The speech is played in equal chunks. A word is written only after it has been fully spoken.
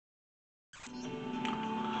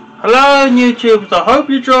Hello YouTubers, I hope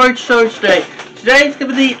you enjoyed the show today. Today's going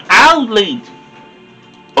to be the eldlich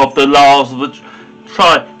of the last of the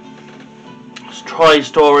try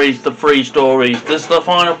stories, the 3 stories. This is the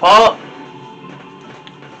final part.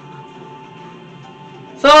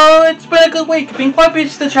 So it's been a good week. I've been quite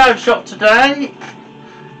busy at the challenge shop today.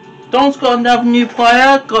 Don's got another new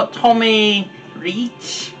player, got Tommy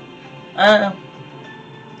Leach. Got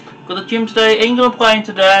the gym today, ain't gonna play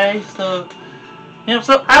today, so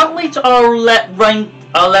so eldlich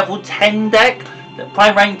are level 10 deck that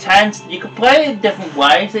play rank 10. You can play it in different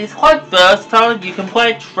ways. It's quite versatile. You can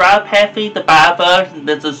play trap heavy, the bad version.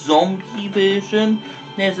 There's a zombie version.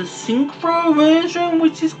 There's a synchro version,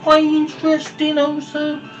 which is quite interesting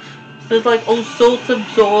also. So there's like all sorts of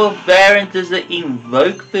variants. There's the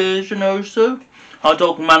invoke version also. I'll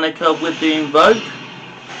talk Manica with the invoke,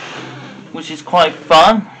 which is quite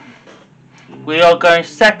fun. We are going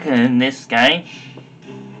second in this game.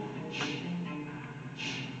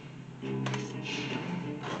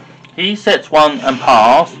 He sets one and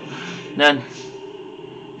pass, then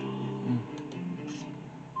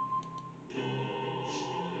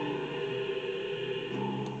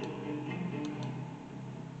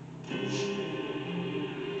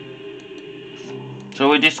so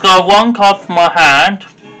we discard one card from our hand,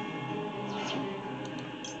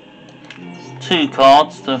 2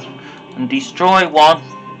 cards and destroy one.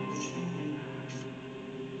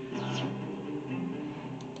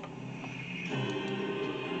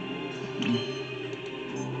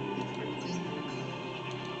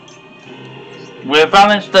 We'll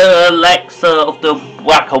balance the elixir of the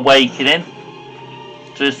Black Awakening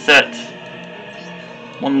to set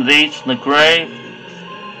one of these from the grave.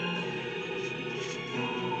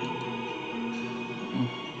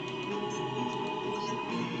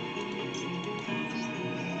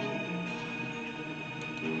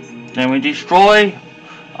 Then we destroy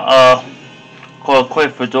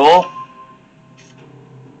Quifador.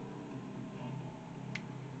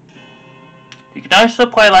 You can also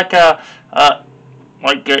play like a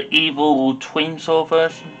evil twin soul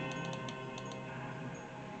version.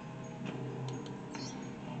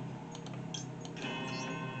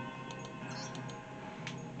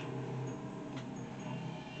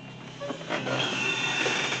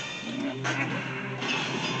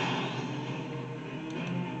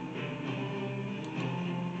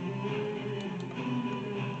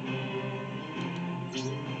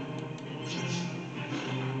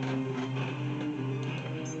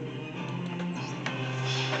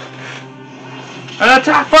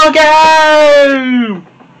 Attack for game!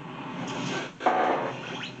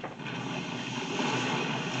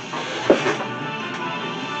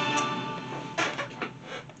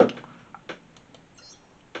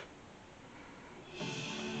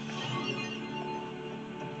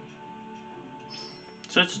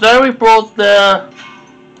 So today we brought the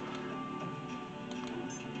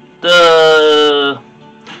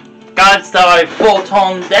Guide Star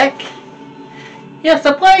Photon deck. Yes,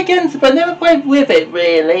 I play against it, but I never played with it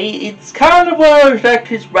really. It's kind of one of those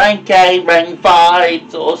decks, it's rank 8, rank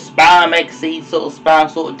 5, sort of spam XC, sort of spam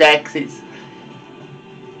sort of decks. It's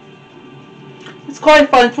quite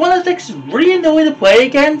fun. It's one of those decks that's really annoying to play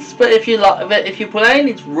against, but if you're playing,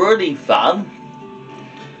 it's really fun.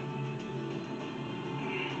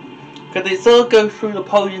 Because it sort of goes through the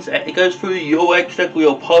opponents, it goes through your X deck with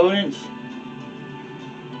your opponents.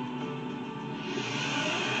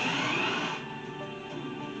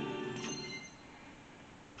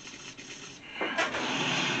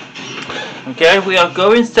 Okay, we are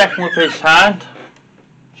going second with his hand.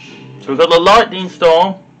 So we've got the lightning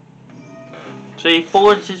storm. So he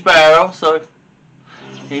forwards his barrel, so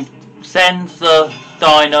he sends the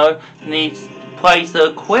dino and he plays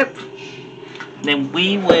the equip. Then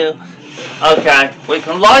we will. Okay, we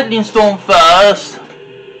can lightning storm first.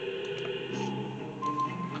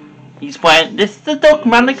 He's playing. This is the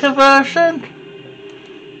Dogmanica version.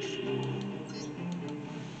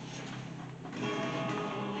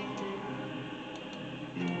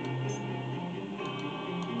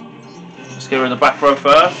 Let's go in the back row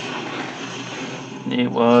first. It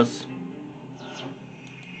was.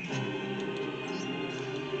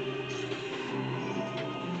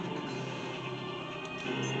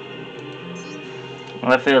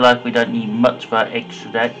 I feel like we don't need much of our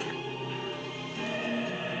extra deck.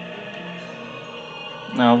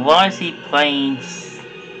 Now why is he playing?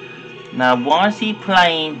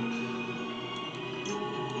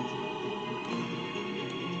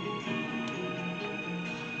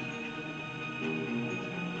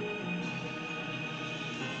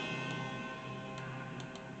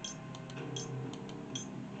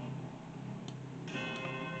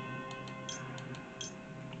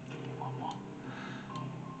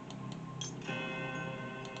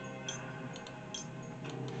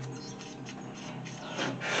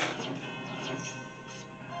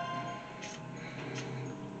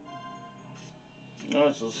 No,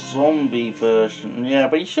 it's a zombie version. Yeah,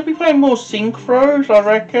 but you should be playing more synchros, I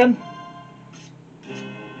reckon.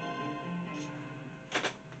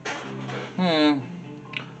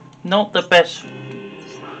 Not the best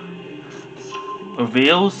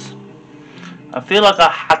reveals. I feel like I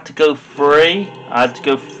had to go 3. I had to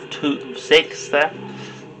go 6 there.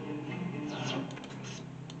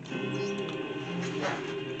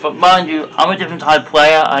 But mind you, I'm a different type of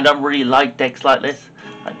player. I don't really like decks like this.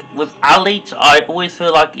 Like with eldlich, I always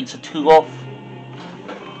feel like it's a 2-off.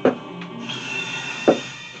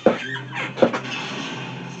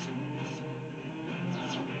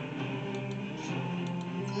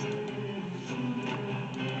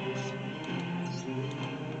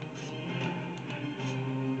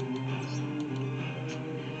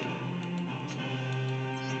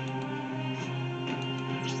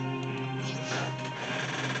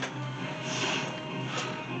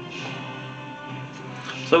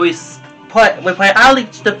 So we play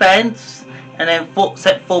eldlich defense and then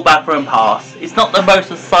set full back row and pass. It's not the most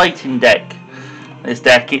exciting deck. This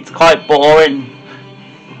deck, it's quite boring.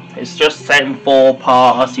 It's just setting 4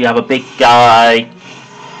 pass. You have a big guy.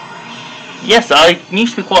 Yes, I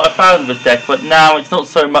used to be quite a fan of this deck, but now it's not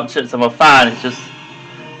so much that I'm a fan. It's just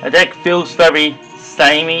a deck feels very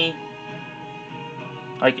samey.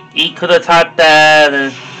 Like he could attack there,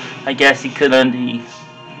 then I guess he couldn't.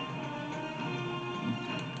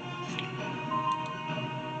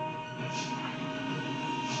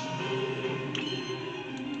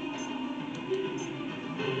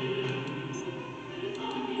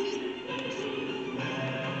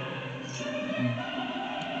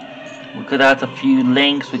 We could have had a few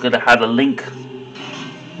links. We could have had a link.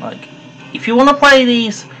 Like, if you want to play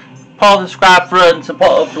these part of scrap runs and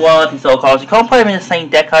part of duality style cards, you can't play them in the same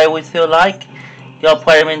deck. I always feel like you gotta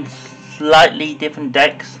play them in slightly different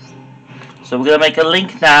decks. So we're gonna make a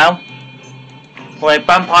link now. Play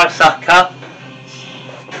Vampire Sucker,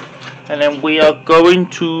 and then we are going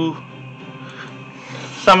to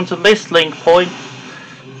summon to this link point.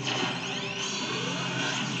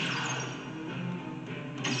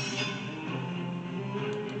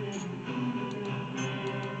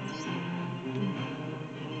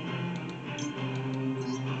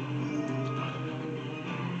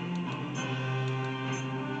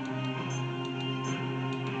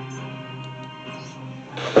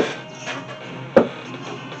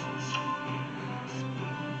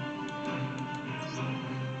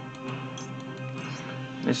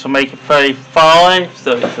 This will make it 35,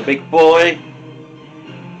 so it's a big boy.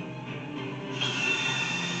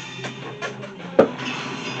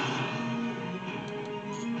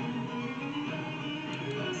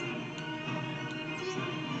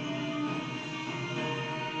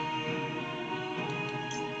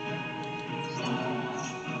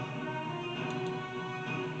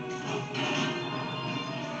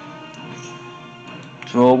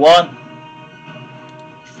 Draw 1.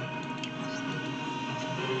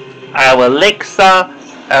 Our elixir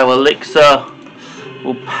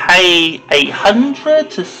will pay 800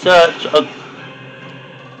 to search a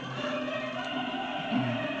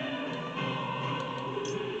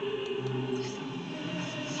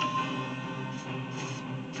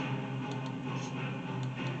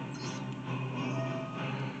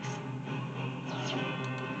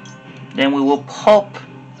then we will pop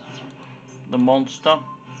the monster.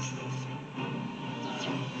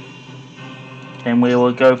 Then we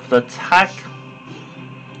will go for the attack.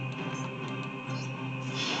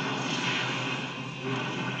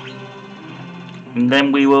 And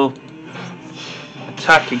then we will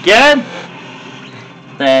attack again.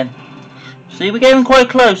 Then, see, we're getting quite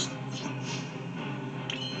close.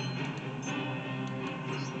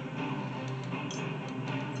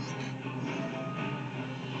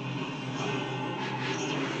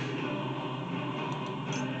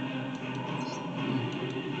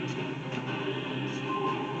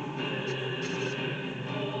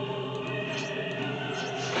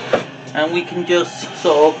 And we can just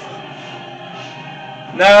sort of,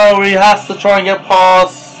 no, he has to try and get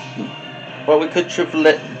past, but we could triple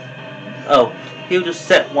it. Oh, he'll just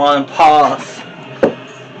set 1 and pass.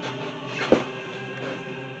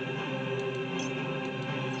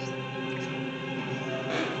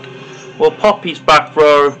 Well, Poppy's back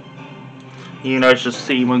row, you know, it's just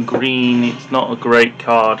Seaman Green, it's not a great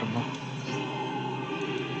card.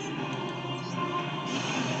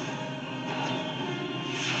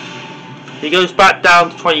 He goes back down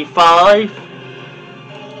to 25.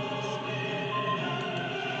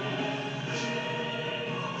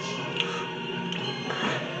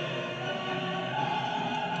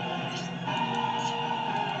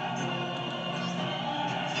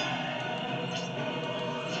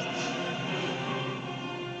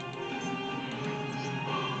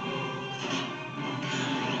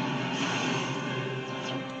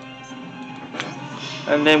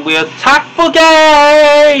 And then we attack for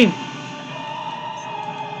game!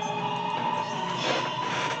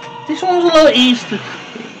 This one's a lot easier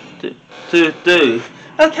to do.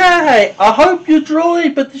 Okay, I hope you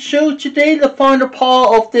enjoyed the show today, the final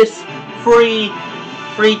part of this free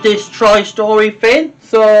disc try story thing.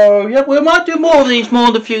 So yeah, we might do more of these more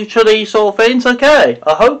in the future, these sort of things. Okay,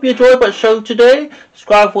 I hope you enjoyed the show today.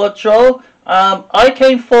 Subscribe for the show. I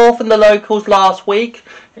came fourth in the locals last week.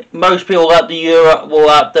 Most people at the Europe were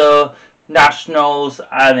at the Nationals,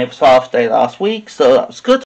 and it was Father's Day last week, so that was good.